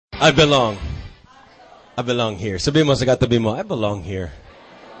I belong. I belong here. Sabi mo sa katabi mo, I belong here.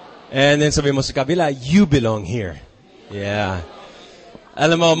 And then sabi mo sa kabila, you belong here. Yeah.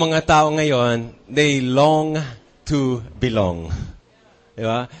 Alam mo, mga tao ngayon, they long to belong.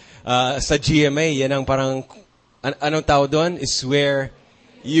 Diba? Sa GMA, yan ang parang, anong tao doon? Is where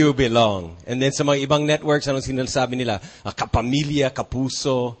you belong. And then sa mga ibang networks, anong sinasabi nila? Kapamilya,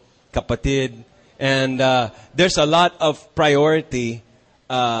 kapuso, kapatid. And there's a lot of priority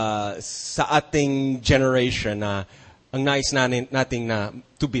sa ating generation na ang nais natin na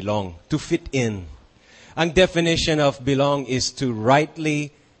to belong, to fit in. Ang definition of belong is to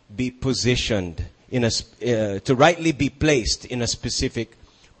rightly be positioned to rightly be placed in a specific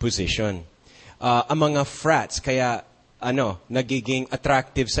position. Ang mga frats kaya nagiging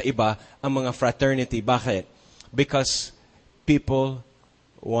attractive sa iba ang mga fraternity. Bakit? Because people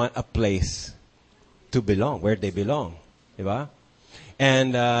want a place to belong, where they belong, di ba?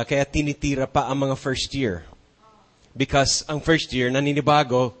 And kaya tinitira pa ang mga first year. Because ang first year,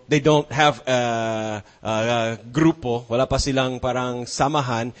 naninibago, they don't have a grupo, wala pa silang parang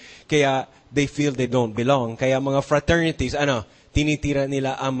samahan, kaya they feel they don't belong. Kaya mga fraternities, tinitira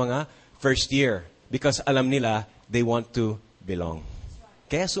nila ang mga first year. Because alam nila, they want to belong.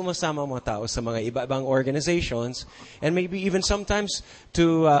 Kaya sumasama mga tao sa mga iba-ibang organizations, and maybe even sometimes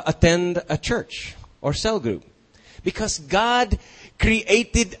to attend a church or cell group. Because God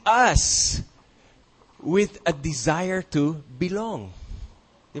created us with a desire to belong.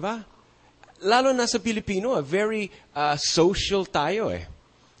 Diba? Lalo na sa Pilipino, very social tayo eh.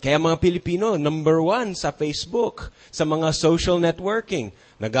 Kaya mga Pilipino, number 1 sa Facebook, sa mga social networking.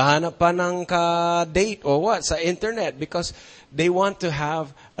 Naghahanap pa ng ka-date or what sa internet because they want to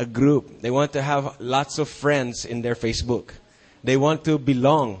have a group. They want to have lots of friends in their Facebook. They want to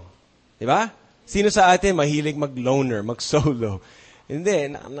belong. Diba? Sino sa atin mahilig mag-loner, mag-solo?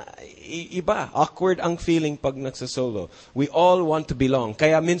 Hindi, iba. Awkward ang feeling pag nagsasolo. We all want to belong.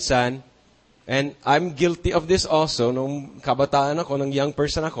 Kaya minsan, and I'm guilty of this also, nung kabataan ako, nung young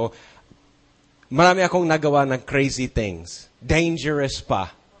person ako, marami akong nagawa ng crazy things. Dangerous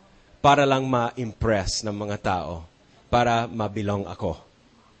pa. Para lang ma-impress ng mga tao. Para mabilong ako.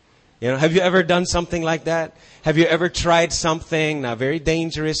 You know, have you ever done something like that? Have you ever tried something na very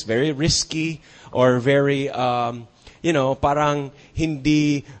dangerous, very risky, or very... parang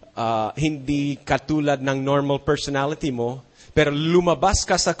hindi katulad ng normal personality mo, pero lumabas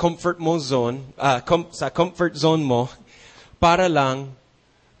ka sa comfort zone mo para lang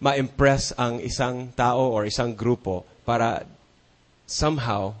ma-impress ang isang tao or isang grupo para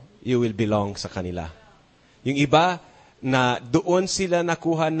somehow you will belong sa kanila. Yung iba na doon sila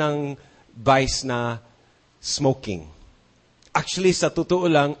nakuha ng vice na smoking. Actually, sa totoo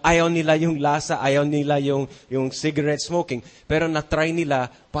lang, ayaw nila yung lasa, ayaw nila yung cigarette smoking, pero na-try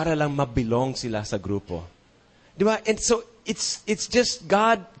nila para lang mabilong sila sa grupo. Diba? And so, it's just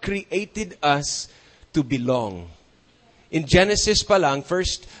God created us to belong. In Genesis pa lang,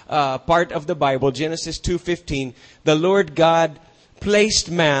 first part of the Bible, Genesis 2:15, the Lord God placed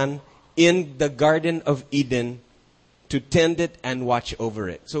man in the Garden of Eden to tend it and watch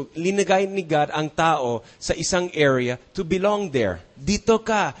over it. So, linagay ni God ang tao sa isang area to belong there. Dito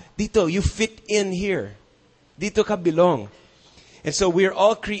ka. Dito. You fit in here. Dito ka belong. And so, we're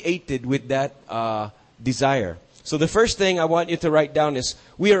all created with that desire. So, the first thing I want you to write down is,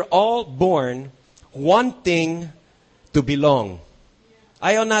 we are all born wanting to belong.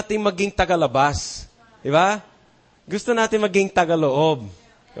 Ayaw natin maging tagalabas. Diba? Gusto natin maging tagaloob.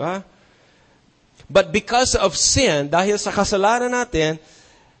 Diba? But because of sin, dahil sa kasalanan natin,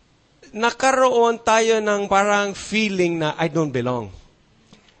 nakaroon tayo ng parang feeling na I don't belong.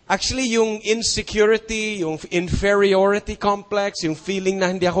 Actually, yung insecurity, yung inferiority complex, yung feeling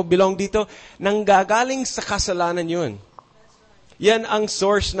na hindi ako belong dito, nanggagaling sa kasalanan yun. Yan ang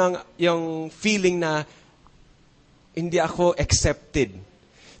source ng yung feeling na hindi ako accepted.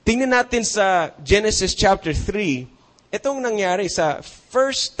 Tingnan natin sa Genesis chapter 3, itong nangyari sa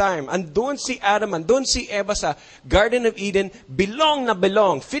first time, andun si Adam, andun si Eva sa Garden of Eden, belong na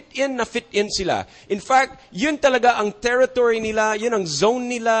belong, fit in na fit in sila. In fact, yun talaga ang territory nila, yun ang zone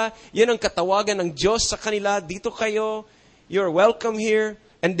nila, yun ang katawagan ng Diyos sa kanila, dito kayo, you're welcome here.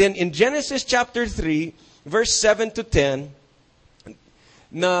 And then in Genesis chapter 3, verse 7 to 10,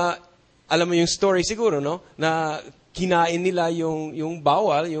 na, alam mo yung story siguro, no? Na kinain nila yung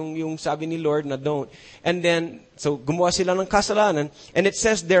bawal, yung sabi ni Lord na don't. And then, so gumawa sila ng kasalanan. And it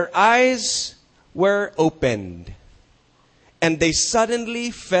says, their eyes were opened. And they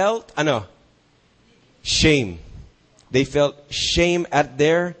suddenly felt, shame. They felt shame at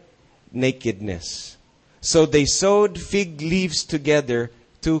their nakedness. So they sewed fig leaves together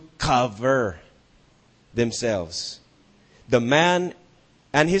to cover themselves. The man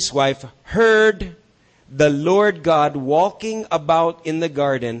and his wife heard the Lord God walking about in the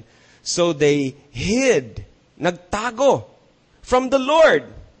garden, so they hid, nagtago, from the Lord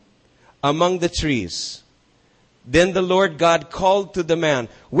among the trees. Then the Lord God called to the man,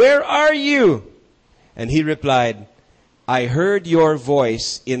 "Where are you?" And he replied, "I heard your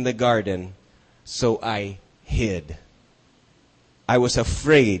voice in the garden, so I hid. I was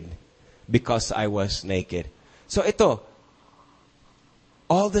afraid because I was naked." So ito,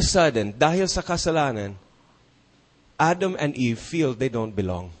 all of a sudden, dahil sa kasalanan, Adam and Eve feel they don't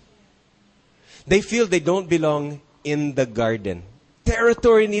belong. They feel they don't belong in the garden.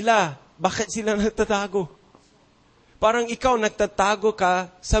 Territory nila. Bakit sila nagtatago? Parang ikaw nagtatago ka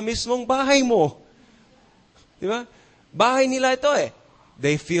sa mismong bahay mo. Di ba? Bahay nila ito eh.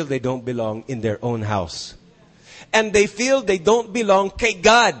 They feel they don't belong in their own house. And they feel they don't belong kay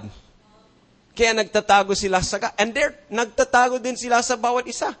God. Kaya nagtatago sila sa God. And nagtatago din sila sa bawat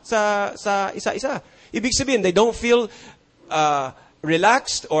isa. Sa isa-isa. Ibig sabihin, they don't feel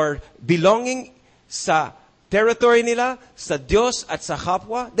relaxed or belonging sa territory nila, sa Diyos at sa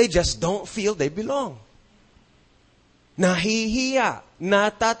kapwa. They just don't feel they belong. Nahihiya,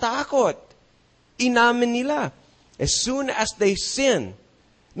 natatakot. Inamin nila. As soon as they sin,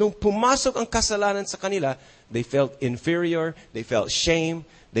 nung pumasok ang kasalanan sa kanila, they felt inferior, they felt shame,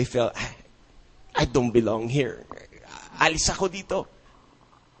 they felt, I don't belong here. Alis ako dito.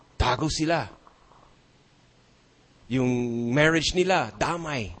 Tago sila. Yung marriage nila,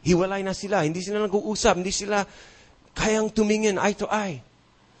 damay. Hiwalay na sila. Hindi sila nag-uusap. Hindi sila kayang tumingin eye to eye.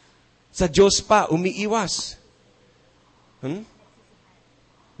 Sa Diyos pa, umiiwas.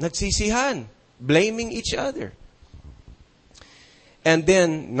 Nagsisihan. Blaming each other. And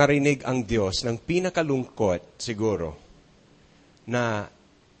then, narinig ang Diyos ng pinakalungkot, siguro, na,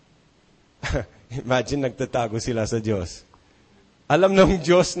 imagine nagtatago sila sa Diyos. Alam ng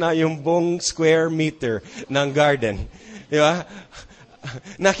Diyos na yung buong square meter ng garden. Di ba?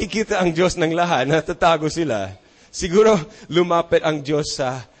 Nakikita ang Diyos ng lahat. Natatago sila. Siguro, lumapit ang Diyos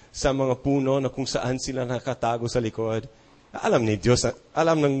sa mga puno na kung saan sila nakatago sa likod. Alam ni Diyos,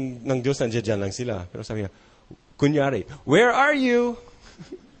 alam ng Diyos na dyan lang sila. Pero sabi niya, kunyari, "Where are you?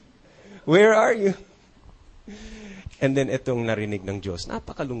 Where are you?" And then itong narinig ng Diyos.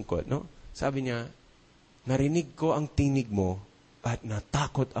 Napakalungkot, no? Sabi niya, "Narinig ko ang tinig mo, at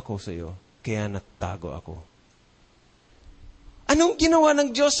natakot ako sa iyo, kaya natago ako." Anong ginawa ng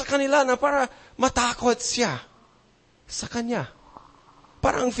Diyos sa kanila na para matakot siya sa Kanya?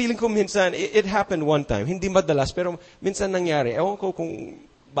 Parang feeling ko minsan, it happened one time. Hindi madalas, pero minsan nangyari. Ewan ko kung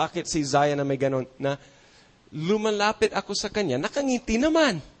bakit si Zion na may ganon, na lumalapit ako sa Kanya, nakangiti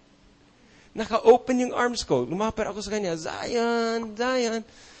naman. Naka-open yung arms ko. Lumapit ako sa Kanya, "Zion, Zion."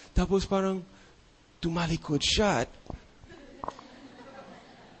 Tapos parang tumalikod siya at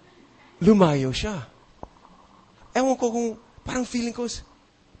lumayo siya. Ewan ko kung, parang feeling ko,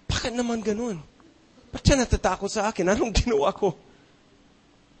 bakit naman ganun? Ba't siya natatakot sa akin? Anong ginawa ko?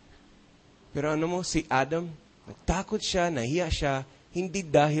 Pero ano mo, si Adam, nagtakot siya, nahiya siya, hindi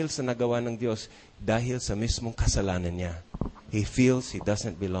dahil sa nagawa ng Diyos, dahil sa mismong kasalanan niya. He feels he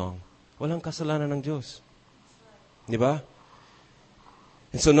doesn't belong. Walang kasalanan ng Diyos. Di ba?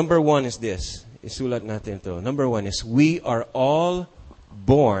 And so number 1 is this. Isulat natin ito. Number 1 is, we are all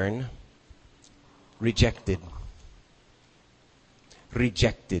born rejected.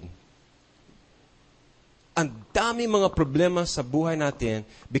 Rejected. Ang dami mga problema sa buhay natin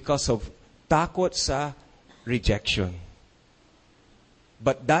because of takot sa rejection.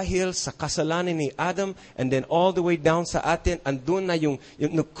 But dahil sa kasalanan ni Adam and then all the way down sa atin, andun na yung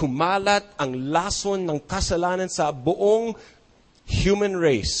kumalat ang lason ng kasalanan sa buong human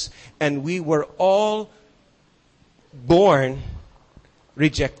race. And we were all born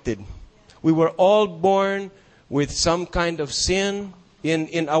rejected. We were all born with some kind of sin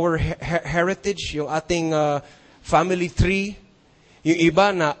in our heritage, yung ating family tree. Yung iba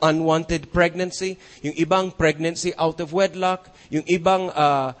na unwanted pregnancy, yung ibang pregnancy out of wedlock, yung ibang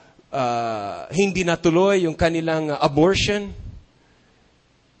hindi natuloy yung kanilang abortion.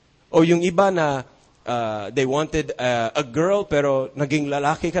 O yung iba na they wanted a girl pero naging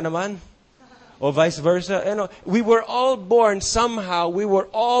lalaki ka naman. O vice versa. You know, we were all born somehow, we were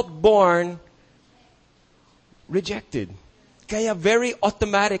all born rejected. Kaya very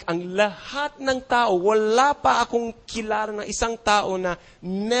automatic, ang lahat ng tao, wala pa akong kilala ng isang tao na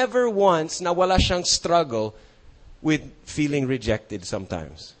never once na wala siyang struggle with feeling rejected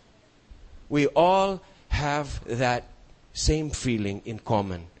sometimes. We all have that same feeling in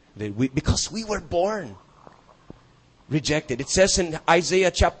common. That because we were born. rejected. It says in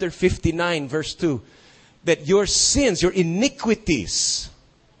Isaiah chapter 59 verse 2 that your sins, your iniquities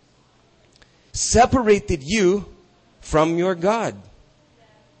separated you from your God.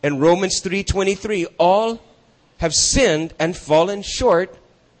 And Romans 3:23, all have sinned and fallen short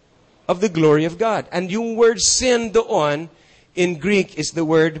of the glory of God. And yung word sin doon in Greek is the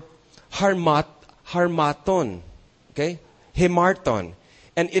word harmaton. Okay? Himarton.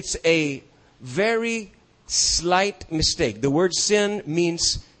 And it's a very slight mistake. The word sin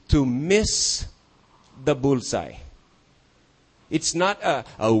means to miss the bullseye. It's not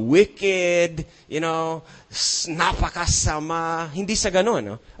a wicked, napakasama. Hindi sa ganon.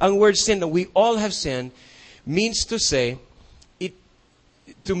 No? Ang word sin, we all have sinned, means to say,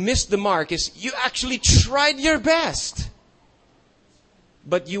 to miss the mark is you actually tried your best.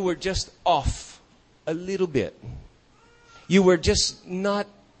 But you were just off a little bit. You were just not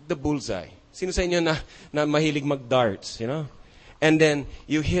the bullseye. Sino sa inyo na mahilig mag-darts, And then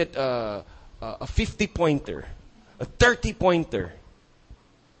you hit a 50-pointer, a 30-pointer,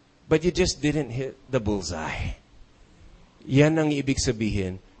 but you just didn't hit the bullseye. Yan ang ibig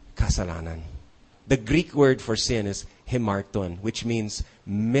sabihin, kasalanan. The Greek word for sin is himarton, which means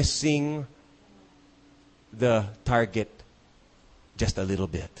missing the target just a little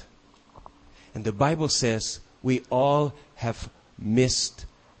bit. And the Bible says we all have missed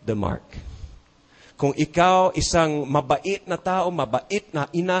the mark. Kung ikaw isang mabait na tao, mabait na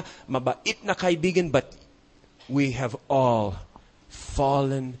ina, mabait na kaibigan, but we have all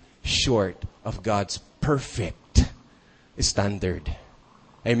fallen short of God's perfect standard.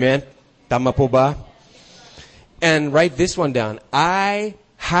 Amen? Tama po ba? And write this one down. I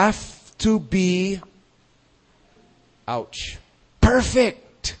have to be,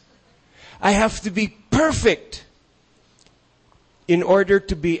 perfect. I have to be perfect in order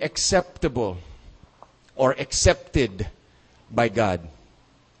to be acceptable or accepted by God.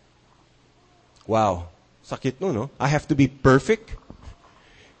 Wow. Sakit no? I have to be perfect.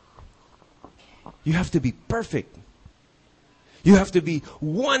 You have to be perfect. You have to be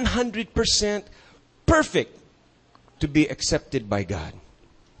 100% perfect to be accepted by God.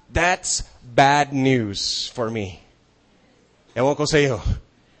 That's bad news for me. Ewan ko sa iyo.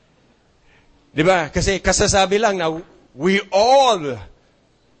 Diba? Kasi kasasabi lang na we all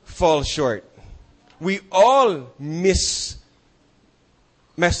fall short. We all mess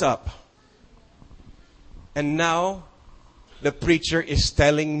up. And now, the preacher is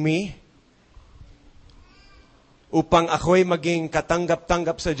telling me, upang ako'y maging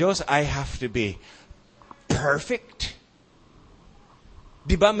katanggap-tanggap sa Diyos, I have to be perfect.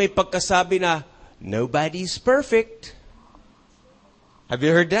 Diba may pagkasabi na, nobody's perfect. Have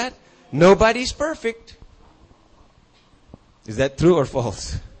you heard that? Nobody's perfect. Is that true or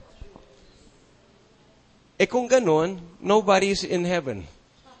false? Kung ganon, nobody's in heaven.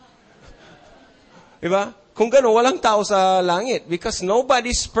 Diba? Kung ganon, walang tao sa langit. Because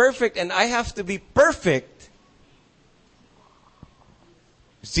nobody's perfect and I have to be perfect.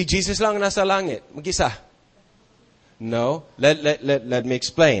 Si Jesus lang nasa langit. Mag-isa. No. Let me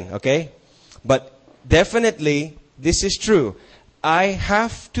explain. Okay? But definitely, this is true. I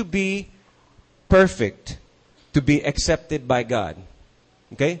have to be perfect to be accepted by God.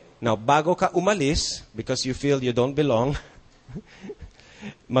 Okay? Now, bago ka umalis, because you feel you don't belong,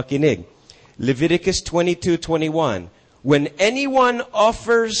 makinig. Leviticus 22:21. When anyone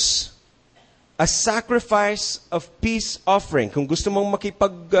offers a sacrifice of peace offering, kung gusto mong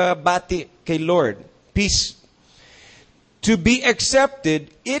makipagbati kay Lord, peace, to be accepted,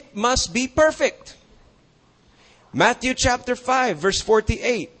 it must be perfect. Matthew chapter 5, verse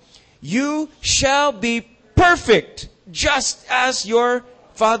 48. You shall be perfect, just as your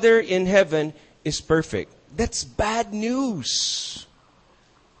Father in heaven is perfect. That's bad news.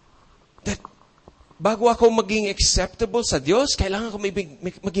 That bago ako maging acceptable sa Diyos, kailangan ko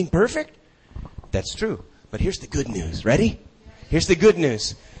maging perfect? That's true. But here's the good news. Ready? Here's the good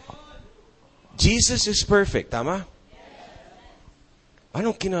news. Jesus is perfect. Tama?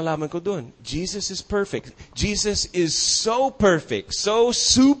 Anong kinalaman ko dun? Jesus is perfect. Jesus is so perfect, so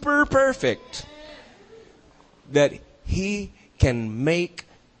super perfect, that He can make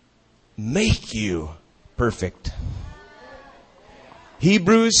you perfect.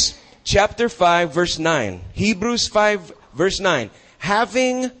 Hebrews chapter 5, verse 9. Hebrews 5, verse 9.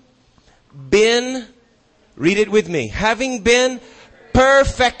 Having been, read it with me. Having been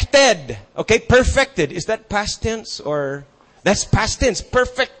perfected. Okay, perfected. Is that past tense or... That's past tense.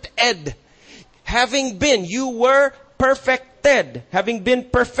 Perfected. Having been, you were perfected. Having been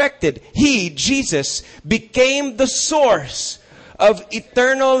perfected, He, Jesus, became the source of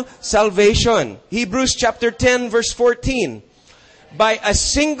eternal salvation. Hebrews chapter 10 verse 14. By a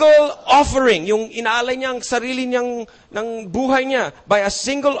single offering, yung inaalay niya ang sarili niyang ng buhay niya, by a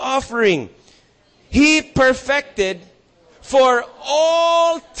single offering, He perfected for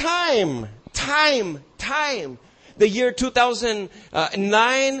all time, the year 2009,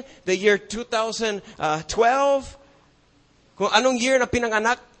 the year 2012, kung anong year na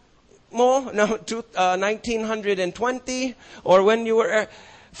pinanganak mo, 1920, or when you were,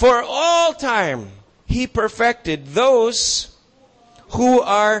 for all time, He perfected those who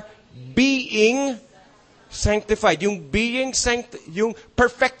are being sanctified. Yung yung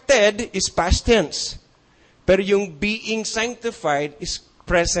perfected is past tense. Pero yung being sanctified is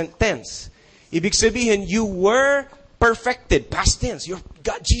present tense. Ibig sabihin, you were perfected, past tense.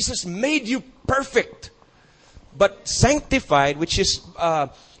 God, Jesus made you perfect. But sanctified, which is,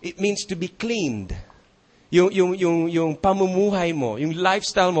 it means to be cleaned. Yung pamumuhay mo, yung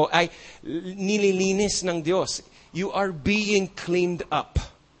lifestyle mo ay nililinis ng Diyos. You are being cleaned up.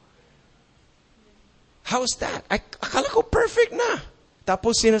 How's that? Akala ko perfect na.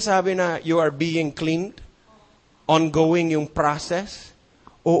 Tapos sinasabi na you are being cleaned. Ongoing yung process.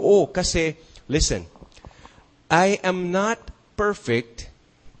 Oo, kasi, listen, I am not perfect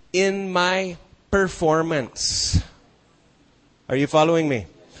in my performance. Are you following me?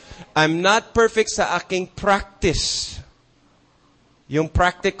 I'm not perfect sa aking practice. Yung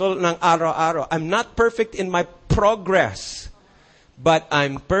practical ng araw-araw. I'm not perfect in my progress. But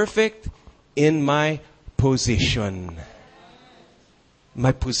I'm perfect in my position.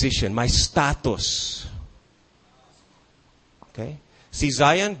 My position, my status. Okay? Si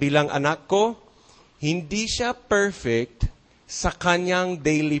Zion bilang anak ko, hindi siya perfect sa kanyang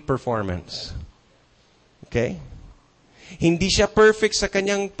daily performance. Okay? Hindi siya perfect sa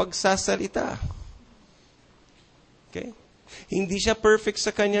kanyang pagsasalita. Okay? Hindi siya perfect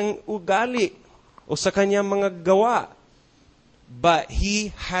sa kanyang ugali o sa kanyang mga gawa. But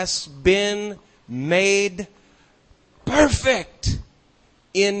he has been made perfect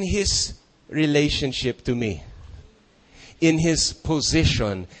in his relationship to me. In his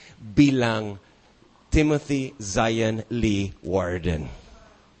position bilang Timothy Zion Lee Warden.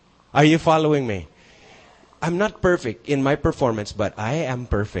 Are you following me? I'm not perfect in my performance, but I am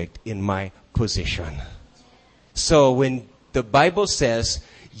perfect in my position. So when the Bible says,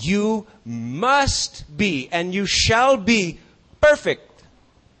 you must be and you shall be perfect.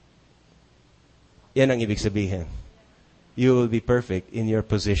 Yan ang ibig sabihin. You will be perfect in your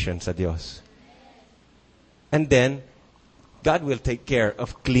position sa Diyos. And then, God will take care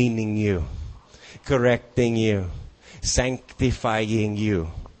of cleaning you, correcting you, sanctifying you.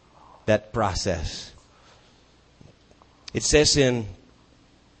 That process. It says in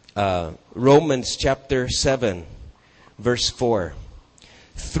Romans chapter 7, verse 4,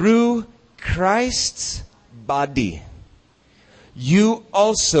 through Christ's body, you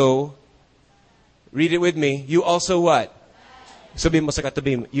also, read it with me, you also what? Sabihin mo sa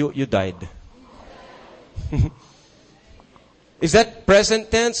katabi mo, you died. Is that present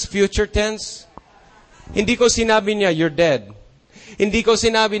tense, future tense? Hindi ko sinabi niya, you're dead. Hindi ko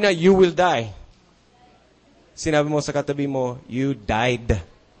sinabi na, you will die. Sinabi mo sa katabi mo, you died.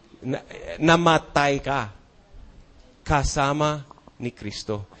 Namatay ka. Kasama ni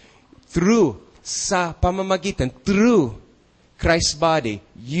Kristo. Through, sa pamamagitan, through Christ's body,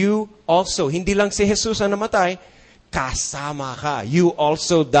 you also, hindi lang si Jesus ang namatay, kasama ka. You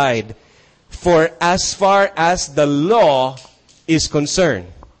also died. For as far as the law is concerned.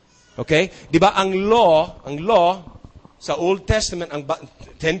 Okay? Di ba ang law, sa Old Testament, ang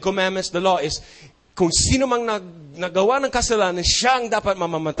Ten Commandments, the law is, kung sino mang nagawa ng kasalanan, siya ang dapat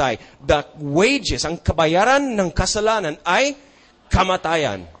mamamatay. The wages, ang kabayaran ng kasalanan ay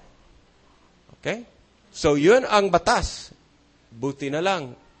kamatayan. Okay? So, yun ang batas. Buti na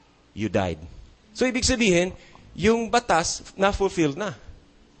lang, you died. So, ibig sabihin, yung batas na-fulfilled na.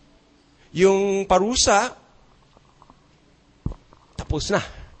 Yung parusa, tapos na.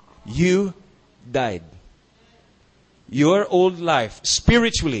 You died. Your old life,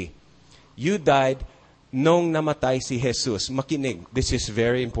 spiritually, you died nung namatay si Jesus. Makinig, this is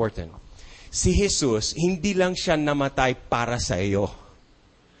very important. Si Jesus, hindi lang siya namatay para sa iyo.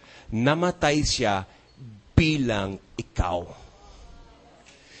 Namatay siya bilang ikaw.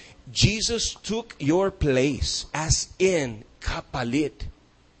 Jesus took your place as in kapalit.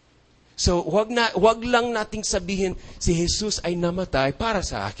 So, wag lang nating sabihin, si Jesus ay namatay para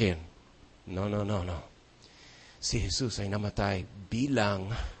sa akin. No. Si Jesus ay namatay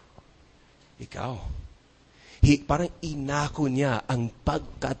bilang ikaw. Parang inako niya ang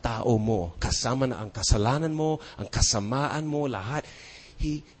pagkatao mo. Kasama na ang kasalanan mo, ang kasamaan mo, lahat.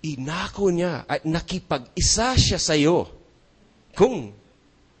 Inako niya at nakipag-isa siya sa iyo. Kung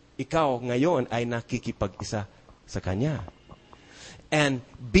ikaw ngayon ay nakikipag-isa sa Kanya. And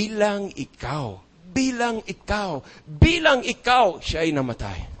bilang ikaw, siya ay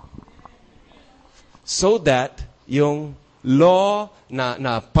namatay. So that yung law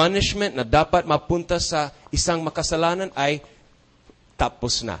na punishment na dapat mapunta sa isang makasalanan ay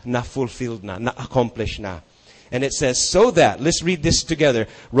tapos na fulfilled na accomplished na. And it says, so that, let's read this together.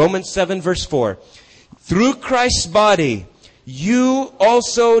 Romans 7 verse 4. Through Christ's body, you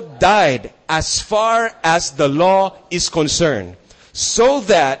also died as far as the law is concerned, so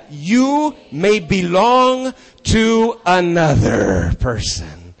that you may belong to another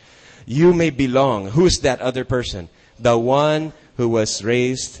person. You may belong. Who's that other person? The one who was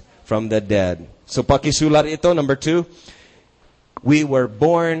raised from the dead. So pakisulat ito, number 2. We were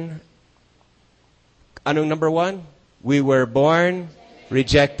born. Anong number 1? We were born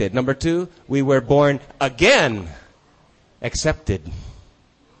rejected. Number 2, we were born again accepted.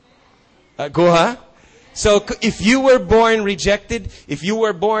 Go ha? So if you were born rejected, if you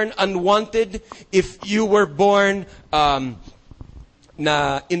were born unwanted, if you were born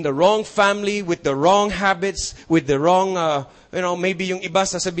na in the wrong family, with the wrong habits, with the wrong, maybe yung iba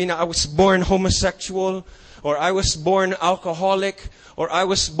sasabihin na I was born homosexual, or I was born alcoholic, or I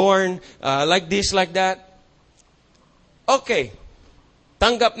was born like this, like that. Okay.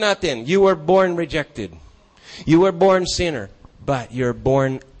 Tanggap natin. You were born rejected. You were born sinner. But you're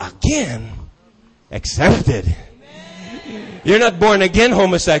born again accepted. You're not born again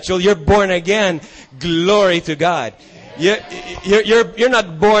homosexual. You're born again. Glory to God. You're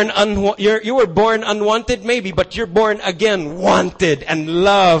not born you were born unwanted maybe, but you're born again wanted and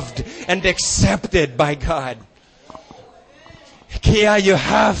loved and accepted by God. Kaya you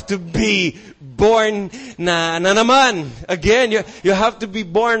have to be born na naman. Again, you have to be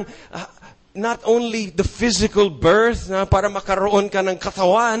born not only the physical birth na para makaroon ka ng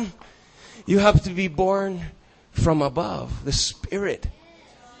katawan. You have to be born from above, the Spirit.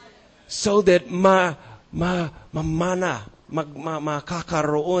 So that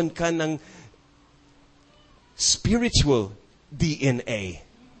makakaroon ka ng spiritual DNA.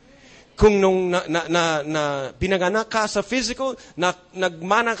 Kung nung pinanganak ka sa physical,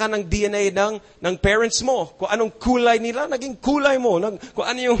 nagmana ka ng DNA ng parents mo. Kung anong kulay nila, naging kulay mo. Kung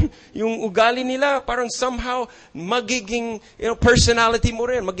ano yung ugali nila, parang somehow magiging personality mo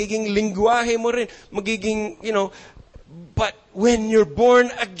rin, magiging lingwahe mo rin, magiging, but when you're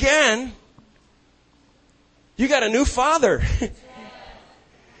born again, you got a new father.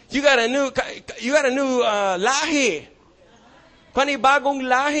 You got a new lahi. Panibagong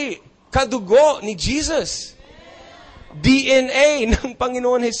lahi. Kadugo ni Jesus. DNA ng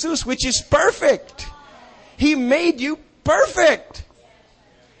Panginoon Jesus, which is perfect. He made you perfect.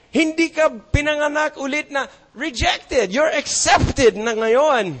 Hindi ka pinanganak ulit na rejected. You're accepted na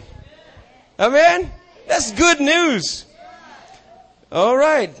ngayon. Amen? That's good news. All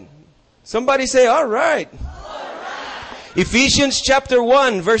right. Somebody say, all right. Ephesians chapter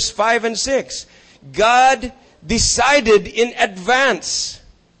 1, verse 5 and 6. God decided in advance.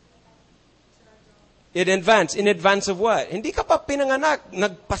 In advance of what? Hindi ka pa pinanganak.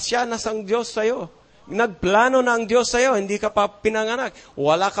 Nagpasya na sang Diyos sa'yo. Nagplano na ang Diyos sa'yo. Hindi ka pa pinanganak.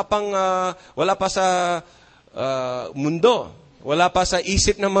 Wala pa sa mundo. Wala pa sa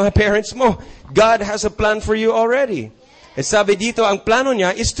isip ng mga parents mo. God has a plan for you already. At sabi dito, ang plano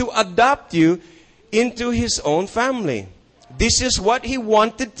niya is to adopt you into His own family. This is what He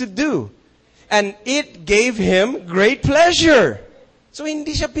wanted to do. And it gave Him great pleasure. So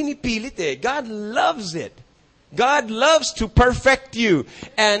hindi siya pinipilit eh. God loves it. God loves to perfect you.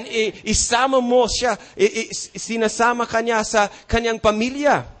 And isama mo siya, sinasama kanya sa kanyang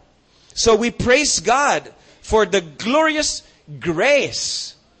pamilya. So we praise God for the glorious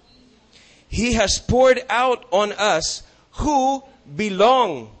grace He has poured out on us who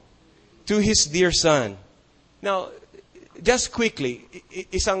belong to His dear Son. Now, just quickly,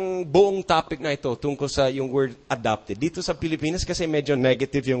 isang buong topic na ito tungkol sa yung word adopted. Dito sa Pilipinas kasi medyo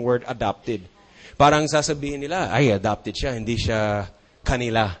negative yung word adopted. Parang sasabihin nila, ay, adopted siya, hindi siya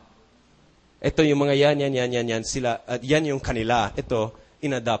kanila. Ito yung mga yan, sila, yan yung kanila. Ito,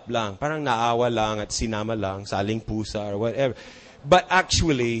 inadopt lang. Parang naawa lang at sinama lang, saling pusa or whatever. But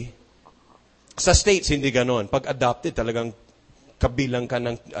actually, sa States, hindi ganon. Pag adopted, talagang kabilang ka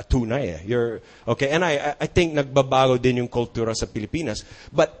ng tunay. Okay, and I think nagbabago din yung kultura sa Pilipinas.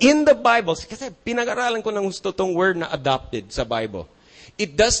 But in the Bible, kasi pinag-aralan ko ng gusto tong word na adopted sa Bible.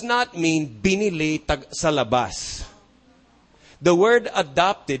 it does not mean binili sa labas. The word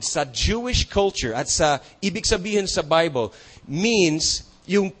adopted sa Jewish culture at sa ibig sabihin sa Bible means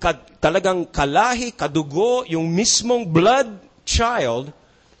yung talagang kalahi, kadugo, yung mismong blood child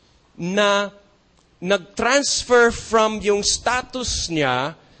na nag-transfer from yung status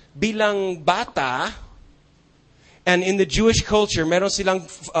niya bilang bata. And in the Jewish culture, meron silang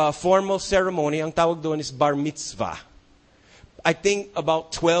formal ceremony. Ang tawag doon is bar mitzvah. I think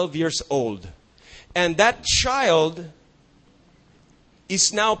about 12 years old. And that child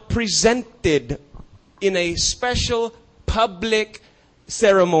is now presented in a special public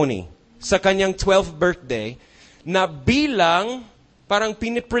ceremony sa kanyang 12th birthday na bilang parang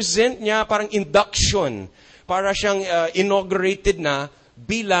pinipresent niya, parang induction. Para siyang inaugurated na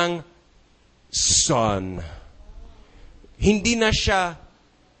bilang son. Hindi na siya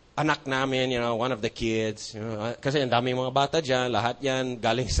anak namin, one of the kids. Kasi ang daming mga bata dyan, lahat yan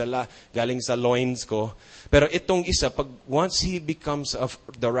galing sa loins ko. Pero itong isa, once he becomes of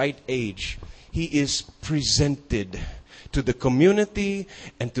the right age, he is presented to the community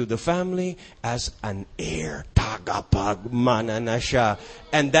and to the family as an heir. Tagapagmana na siya.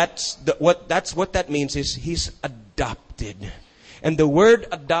 And what that means is he's adopted. And the word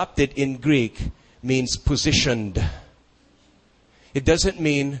adopted in Greek means positioned. It doesn't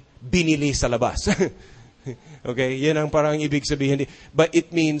mean binili sa labas. Okay? Yan ang parang ibig sabihin. But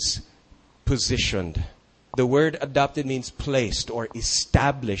it means positioned. The word adopted means placed or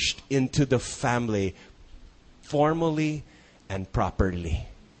established into the family formally and properly.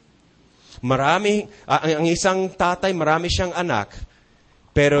 Ang isang tatay, marami siyang anak,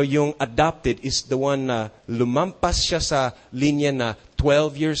 pero yung adopted is the one na lumampas siya sa linya na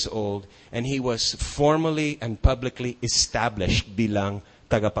 12 years old and he was formally and publicly established bilang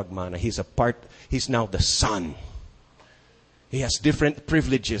tagapagmana. He's now the son. He has different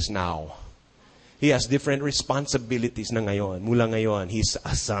privileges now. He has different responsibilities na ngayon. Mula ngayon, he's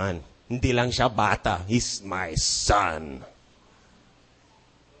a son. Hindi lang siya bata. He's my son.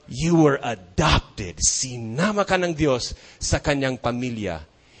 You were adopted. Sinama ka ng Diyos sa kanyang pamilya.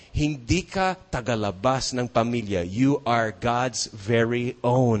 Hindi ka tagalabas ng pamilya. You are God's very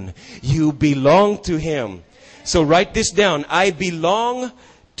own. You belong to Him. So write this down. I belong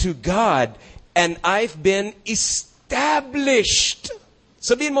to God and I've been established.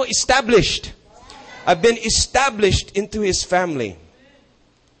 Sabihin mo, established. I've been established into His family.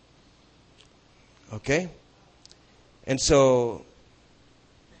 Okay? And so,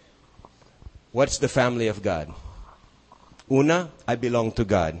 what's the family of God? Una, I belong to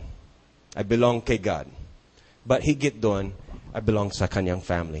God. I belong kay God. But higit doon, I belong sa kanyang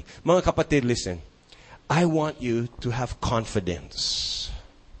family. Mga kapatid, listen. I want you to have confidence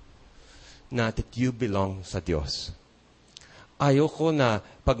na that you belong sa Diyos. Ayoko na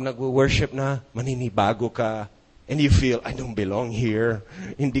pag nag-worship na, maninibago ka, and you feel, I don't belong here.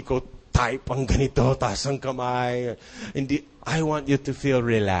 Hindi ko type ang ganito, taas ang kamay. I want you to feel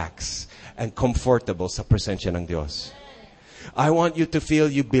relaxed and comfortable sa presensya ng Diyos. I want you to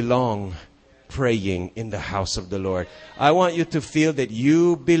feel you belong praying in the house of the Lord. I want you to feel that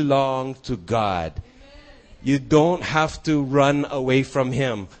you belong to God. You don't have to run away from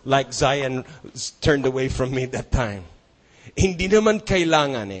Him like Zion turned away from me that time. Hindi naman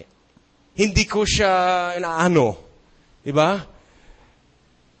kailangan eh. Hindi ko siya inaano. Diba?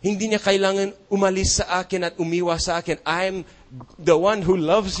 Hindi niya kailangan umalis sa akin at umiwas sa akin. I'm the one who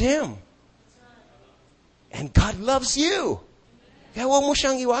loves Him. And God loves you. Kaya huwag mo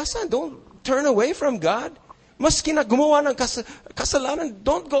siyang iwasan. Don't turn away from God. Maski na gumawa ng kasalanan,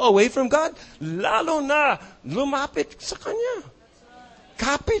 don't go away from God. Lalo na, lumapit sa Kanya.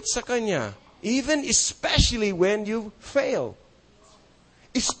 Kapit sa Kanya. Even especially when you fail.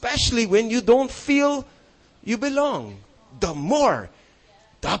 Especially when you don't feel you belong. The more,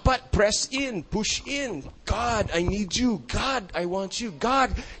 dapat press in, push in. God, I need you. God, I want you.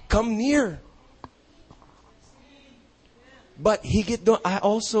 God, come near. But higit doon, I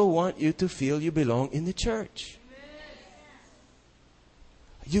also want you to feel you belong in the church.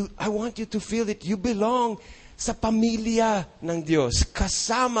 I want you to feel that you belong sa pamilya ng Diyos,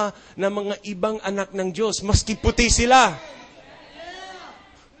 kasama ng mga ibang anak ng Diyos, maski puti sila.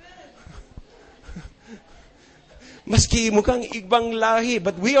 Maski mukhang ibang lahi,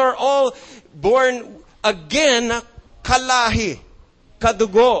 but we are all born again na kalahi,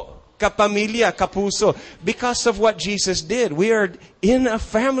 kadugo, kapamilya, kapuso, because of what Jesus did. We are in a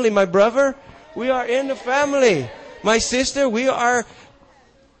family, my brother. We are in a family. My sister, we are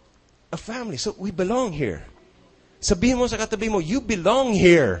a family. So we belong here. Sabihin mo sa katabi mo, you belong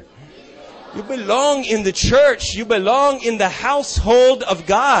here. You belong in the church. You belong in the household of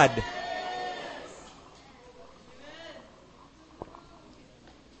God.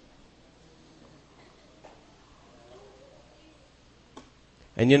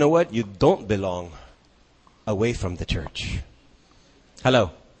 And you know what? You don't belong away from the church.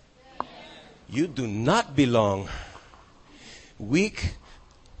 Hello? You do not belong week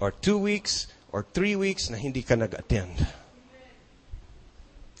or 2 weeks or 3 weeks na hindi ka nag-attend.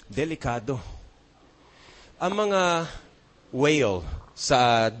 Delikado. Ang mga whale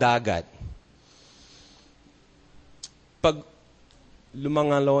sa dagat, pag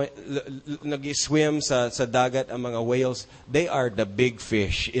nag-swim sa dagat ang mga whales, they are the big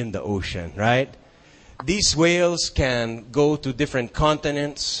fish in the ocean, right? These whales can go to different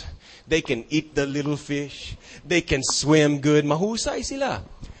continents. They can eat the little fish. They can swim good. Mahusay sila.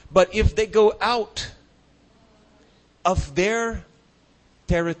 But if they go out of their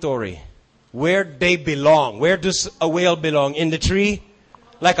territory, where they belong, where does a whale belong? In the tree?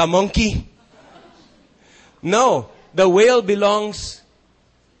 Like a monkey? No. The whale belongs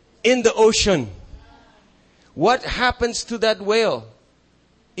in the ocean. What happens to that whale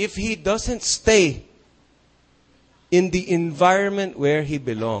if he doesn't stay in the environment where he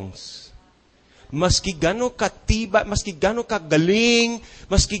belongs? Maski gano katiba, maski gano kagaling,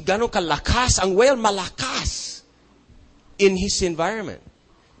 maski gano kalakas, ang whale malakas in his environment.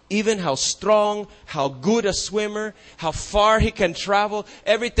 Even how strong, how good a swimmer, how far he can travel,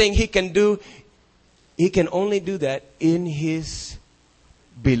 everything he can do, he can only do that in his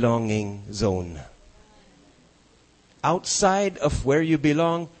belonging zone. Outside of where you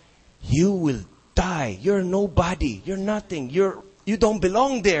belong, you will die. You're nobody. You're nothing. You don't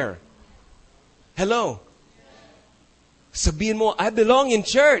belong there. Hello? Sabihin mo, I belong in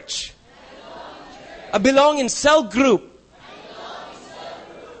church. I belong in cell group.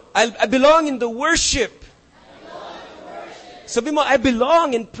 I belong in the worship. Sabihin mo, I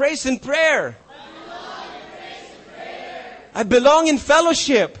belong in praise and prayer. I belong in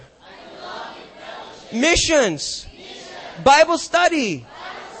fellowship. Missions. Bible study.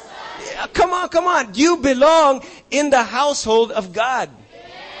 Come on. You belong in the household of God.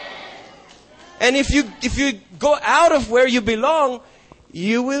 And if you go out of where you belong,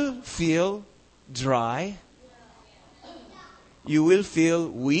 you will feel dry. You will feel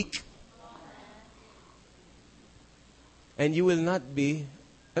weak. And you will not be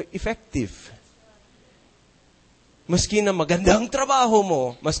effective. Maski na magandang trabaho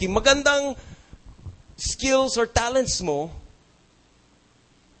mo, maski magandang skills or talents mo,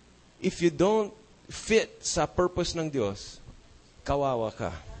 if you don't fit sa purpose ng Diyos, kawawa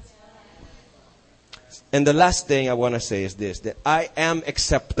ka. And the last thing I want to say is this, that I am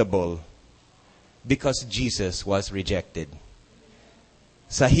acceptable because Jesus was rejected.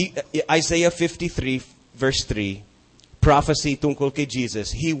 Sa Isaiah 53 verse 3, prophecy tungkol kay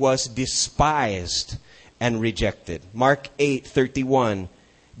Jesus, He was despised and rejected. Mark 8:31,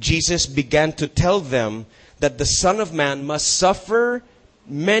 Jesus began to tell them that the Son of Man must suffer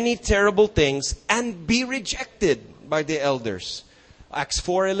many terrible things and be rejected by the elders. Acts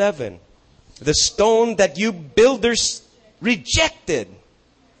 4:11, the stone that you builders rejected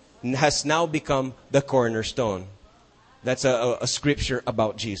has now become the cornerstone. That's a scripture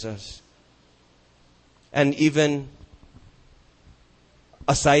about Jesus. And even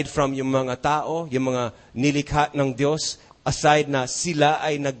aside from yung mga tao, yung mga nilikha ng Diyos, aside na sila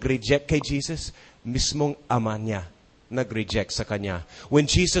ay nag-reject kay Jesus, mismong Ama niya nag-reject sa Kanya. When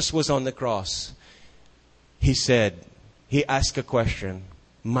Jesus was on the cross, He asked a question,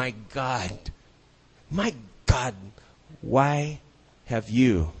 my God, why have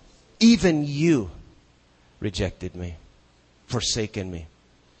you, even you, rejected me, forsaken me?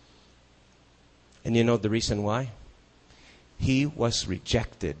 And you know the reason why? He was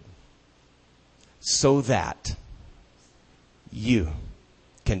rejected so that you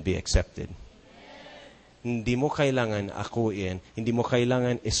can be accepted. Hindi mo kailangan akuin, hindi mo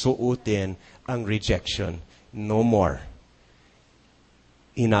kailangan isuutin ang rejection. No more.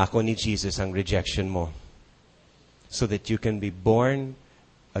 Inako ni Jesus ang rejection mo so that you can be born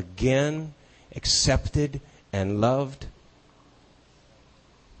again, accepted and loved.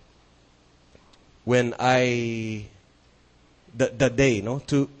 When the day,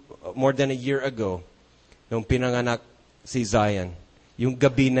 more than a year ago, nung pinanganak si Zion, yung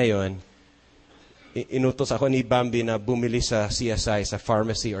gabi na yon, inutos ako ni Bambi na bumili sa CSI, sa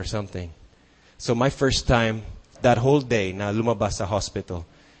pharmacy or something. So my first time, that whole day, na lumabas sa hospital.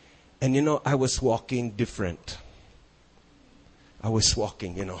 And I was walking different. I was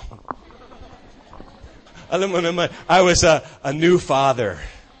walking, Alam mo naman, I was a new father.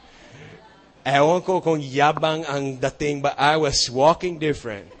 Ewan ko kung yabang ang dating, but I was walking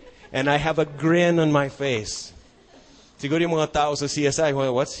different. And I have a grin on my face. Siguro yung mga tao sa CSI,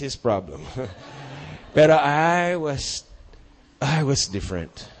 well, what's his problem? Pero I was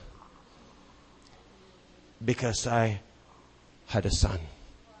different. Because I had a son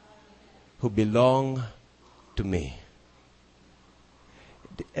who belonged to me.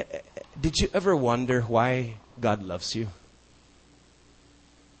 Did you ever wonder why God loves you?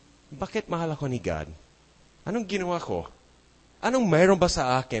 Bakit mahal ako ni God? Anong ginawa ko? Anong mayroon ba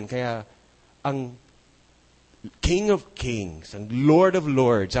sa akin? Kaya ang King of Kings, ang Lord of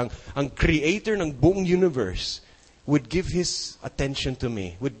Lords, ang creator ng buong universe would give His attention to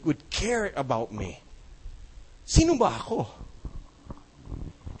me, would care about me. Sino ba ako?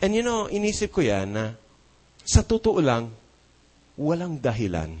 And inisip ko yan na sa totoo lang, walang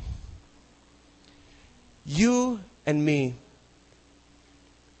dahilan. You and me,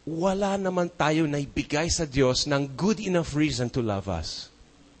 wala naman tayo na ibigay sa Diyos ng good enough reason to love us.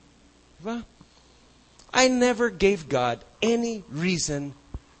 Diba? I never gave God any reason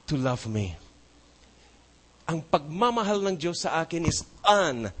to love me. Ang pagmamahal ng Diyos sa akin is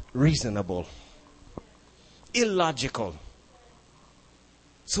unreasonable. Illogical.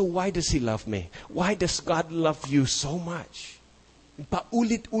 So why does He love me? Why does God love you so much?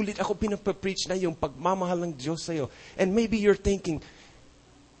 Paulit-ulit ako pinapreach na yung pagmamahal ng Diyos sa'yo. And maybe you're thinking,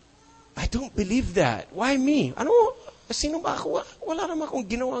 I don't believe that. Why me? Sino ba ako? Wala naman akong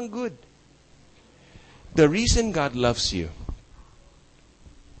ginawang good. The reason God loves you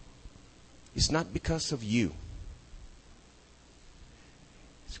is not because of you.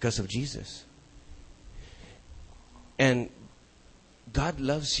 It's because of Jesus. And God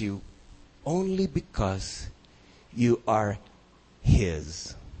loves you only because you are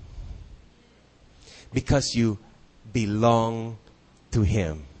His. Because you belong to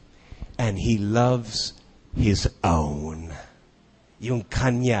Him. And He loves His own. Yung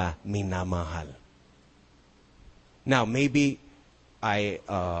Kanya minamahal. Now, maybe I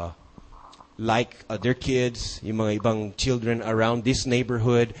like other kids, yung mga ibang children around this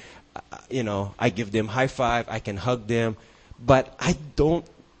neighborhood. I give them high five, I can hug them. But I don't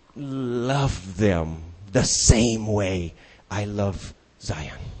love them the same way I love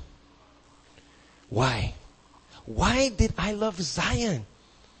Zion. Why? Why did I love Zion?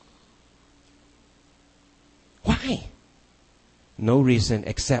 Why? No reason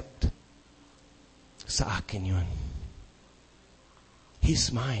except sa akin yun.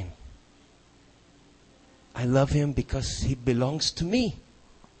 He's mine. I love Him because He belongs to me.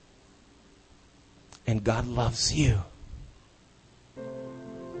 And God loves you.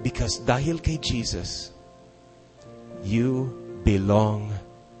 Because dahil kay Jesus, you belong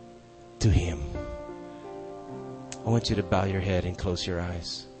to Him. I want you to bow your head and close your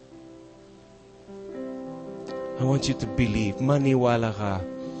eyes. I want you to believe, maniwala ka,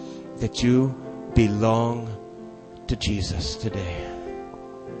 that you belong to Jesus today.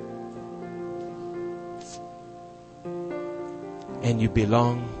 And you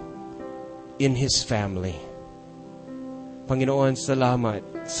belong in His family. Panginoon,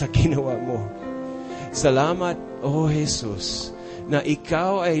 salamat sa ginawa mo. Salamat, O Jesus, na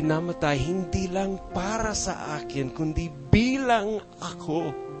Ikaw ay namatay hindi lang para sa akin, kundi bilang ako.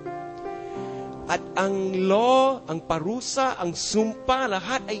 At ang law, ang parusa, ang sumpa,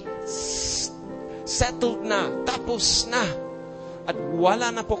 lahat ay settled na, tapos na. At wala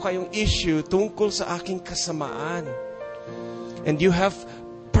na po kayong issue tungkol sa aking kasamaan. And you have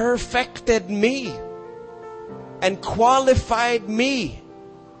perfected me and qualified me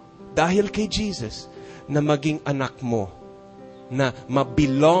dahil kay Jesus na maging anak mo, na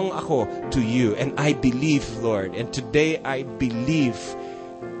mabilong ako to you. And I believe, Lord, and today I believe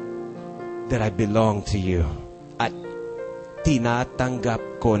that I belong to you. At tinatanggap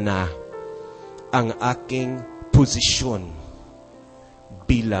ko na ang aking posisyon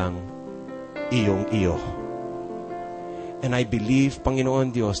bilang iyong iyo. And I believe, Panginoon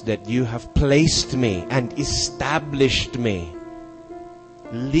Diyos, that you have placed me and established me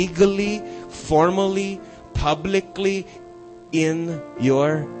legally, formally, publicly in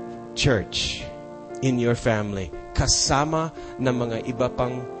your church, in your family, kasama ng mga iba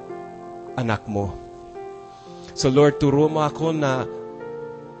pang anak mo. So Lord, turo mo ako na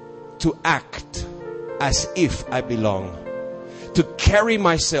to act as if I belong. To carry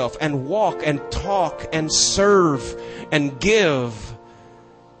myself and walk and talk and serve and give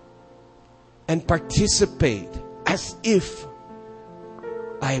and participate as if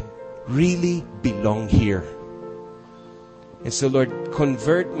I really belong here. And so Lord,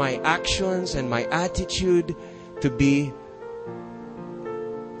 convert my actions and my attitude to be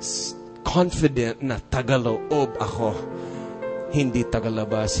confident na tagaloob ako. Hindi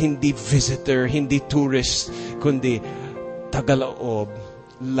tagalabas, hindi visitor, hindi tourist, kundi tagaloob,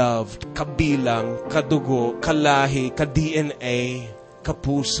 loved, kabilang, kadugo, kalahi, ka-DNA,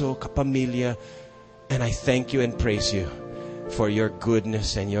 kapuso, kapamilya. And I thank you and praise you for your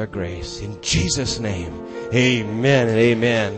goodness and your grace. In Jesus' name, amen and amen.